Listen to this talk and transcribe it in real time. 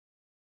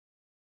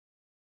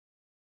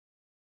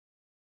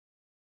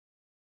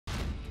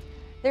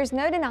There's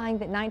no denying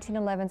that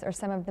 1911s are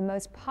some of the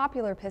most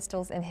popular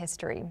pistols in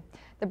history.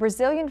 The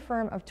Brazilian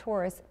firm of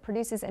Taurus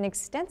produces an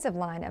extensive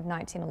line of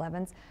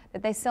 1911s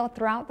that they sell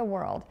throughout the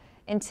world.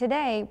 And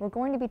today, we're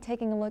going to be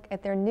taking a look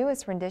at their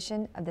newest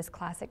rendition of this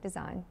classic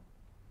design.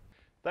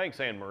 Thanks,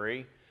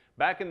 Anne-Marie.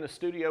 Back in the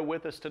studio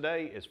with us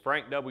today is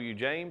Frank W.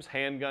 James,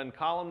 handgun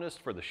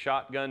columnist for the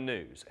Shotgun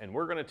News, and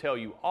we're going to tell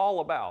you all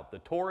about the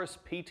Taurus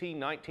PT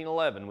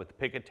 1911 with the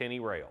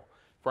Picatinny rail.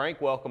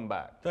 Frank, welcome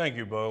back. Thank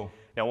you, Bo.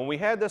 Now, when we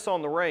had this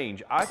on the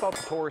range, I thought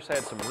the Taurus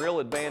had some real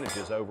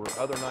advantages over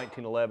other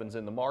 1911s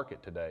in the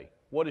market today.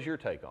 What is your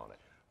take on it?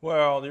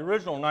 Well, the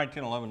original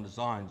 1911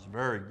 design is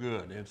very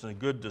good. It's a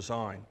good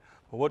design.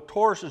 But what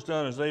Taurus has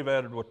done is they've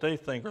added what they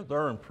think are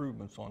their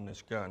improvements on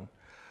this gun,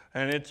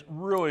 and it's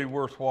really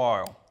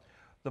worthwhile.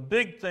 The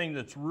big thing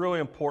that's really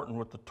important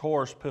with the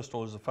Taurus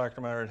pistol is the fact of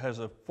the matter, it has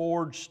a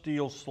forged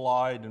steel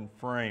slide and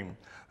frame,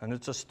 and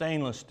it's a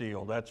stainless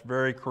steel. That's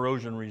very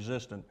corrosion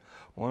resistant.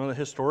 One of the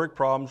historic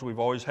problems we've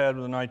always had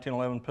with the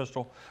 1911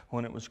 pistol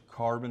when it was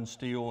carbon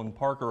steel and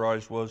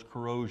parkerized was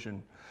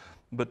corrosion.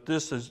 But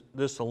this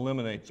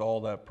eliminates all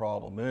that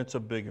problem, and it's a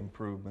big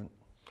improvement.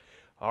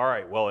 All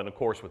right, well, and of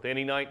course with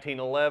any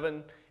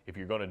 1911, if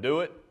you're going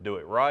to do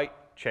it right,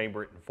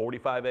 chamber it in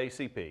 45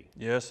 ACP.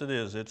 Yes, it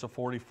is. It's a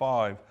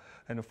 45.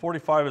 And the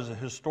 45 is a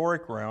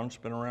historic round. It's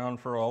been around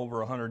for over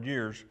 100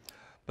 years.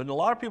 But a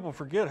lot of people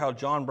forget how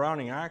John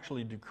Browning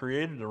actually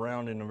created the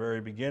round in the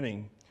very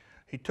beginning.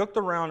 He took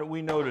the round that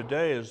we know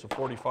today as the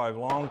 45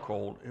 Long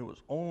Colt. It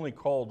was only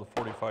called the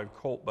 45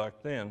 Colt back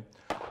then.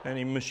 And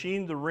he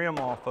machined the rim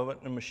off of it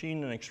and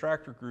machined an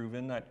extractor groove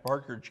in that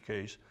cartridge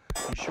case.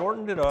 He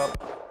shortened it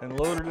up and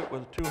loaded it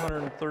with a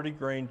 230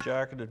 grain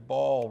jacketed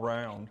ball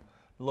round,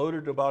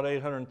 loaded about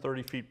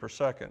 830 feet per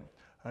second.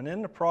 And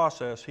in the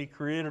process, he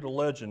created a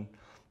legend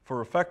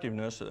for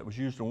effectiveness that was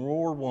used in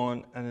World War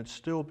I, and it's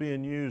still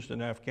being used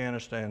in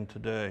Afghanistan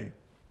today.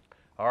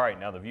 All right,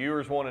 now the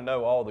viewers want to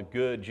know all the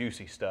good,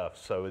 juicy stuff.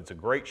 So it's a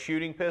great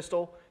shooting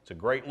pistol, it's a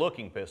great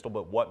looking pistol,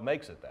 but what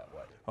makes it that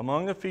way?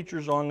 Among the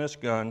features on this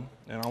gun,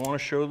 and I want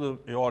to show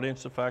the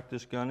audience the fact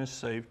this gun is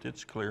safed,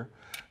 it's clear,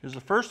 is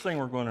the first thing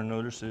we're going to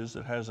notice is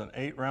it has an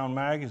 8-round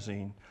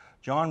magazine.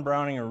 John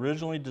Browning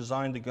originally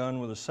designed the gun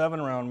with a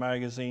 7-round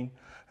magazine,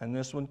 and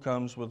this one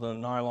comes with a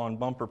nylon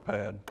bumper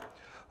pad.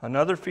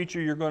 Another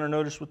feature you're going to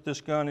notice with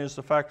this gun is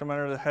the fact of the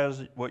matter that it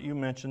has what you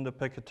mentioned, the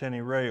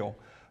Picatinny rail.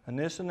 And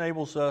this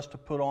enables us to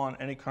put on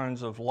any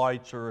kinds of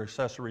lights or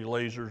accessory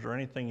lasers or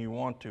anything you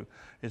want to.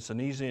 It's an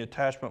easy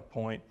attachment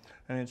point,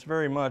 and it's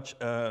very much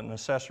an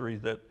accessory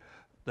that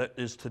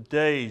is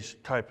today's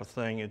type of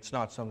thing. It's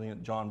not something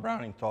that John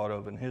Browning thought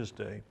of in his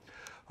day.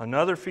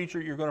 Another feature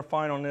you're going to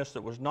find on this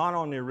that was not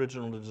on the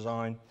original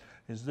design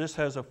is this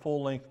has a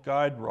full-length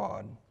guide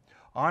rod.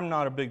 I'm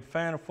not a big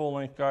fan of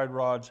full-length guide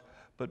rods,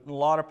 but a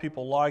lot of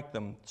people like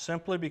them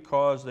simply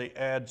because they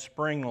add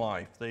spring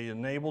life. They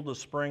enable the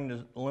spring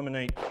to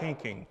eliminate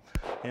kinking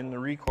in the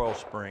recoil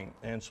spring,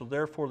 and so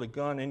therefore the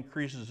gun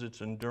increases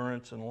its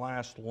endurance and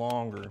lasts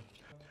longer.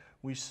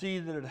 We see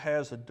that it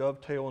has a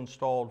dovetail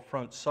installed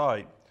front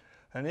sight,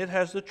 and it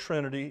has the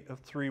trinity of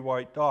 3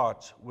 white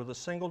dots with a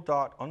single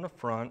dot on the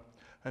front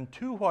and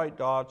 2 white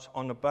dots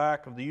on the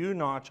back of the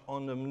U-notch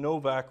on the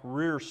Novak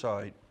rear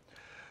sight.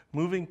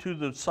 Moving to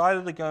the side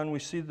of the gun, we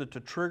see that the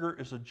trigger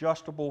is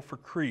adjustable for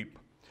creep.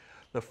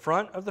 The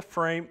front of the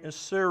frame is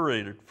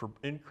serrated for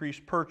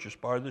increased purchase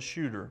by the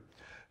shooter.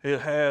 It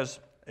has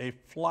a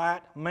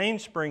flat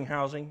mainspring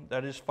housing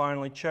that is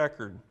finely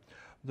checkered.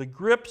 The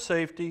grip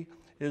safety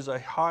is a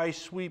high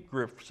sweep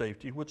grip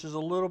safety, which is a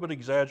little bit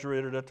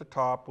exaggerated at the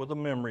top with a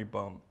memory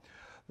bump.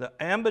 The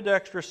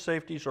ambidextrous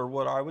safeties are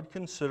what I would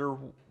consider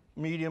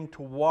medium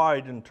to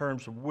wide in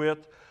terms of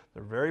width.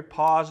 They're very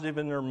positive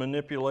in their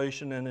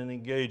manipulation and in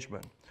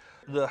engagement.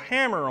 The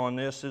hammer on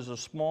this is a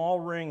small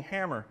ring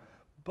hammer,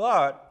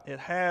 but it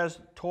has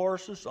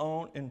Taurus's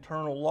own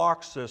internal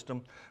lock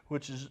system,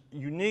 which is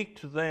unique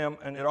to them,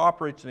 and it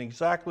operates in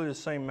exactly the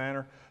same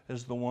manner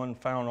as the one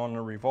found on the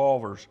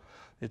revolvers.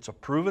 It's a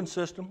proven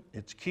system,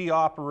 it's key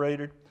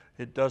operated,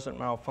 it doesn't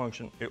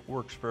malfunction, it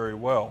works very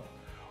well.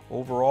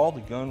 Overall,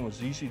 the gun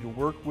was easy to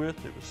work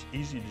with, it was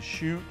easy to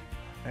shoot,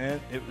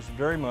 and it was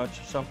very much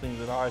something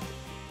that I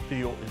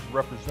feel is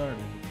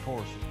representative of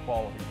Taurus's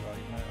quality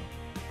right now.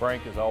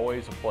 Frank, is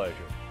always a pleasure.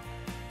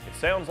 It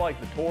sounds like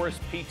the Taurus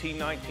PT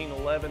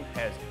 1911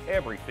 has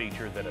every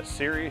feature that a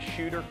serious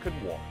shooter could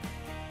want.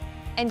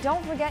 And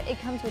don't forget, it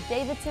comes with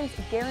Davidson's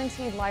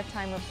guaranteed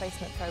lifetime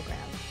replacement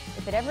program.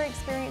 If it ever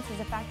experiences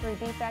a factory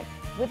defect,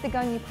 with the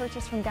gun you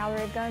purchase from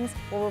Gallery of Guns,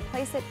 we'll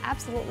replace it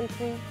absolutely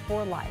free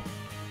for life.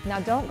 Now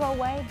don't go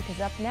away, because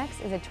up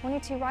next is a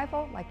 .22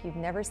 rifle like you've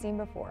never seen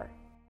before.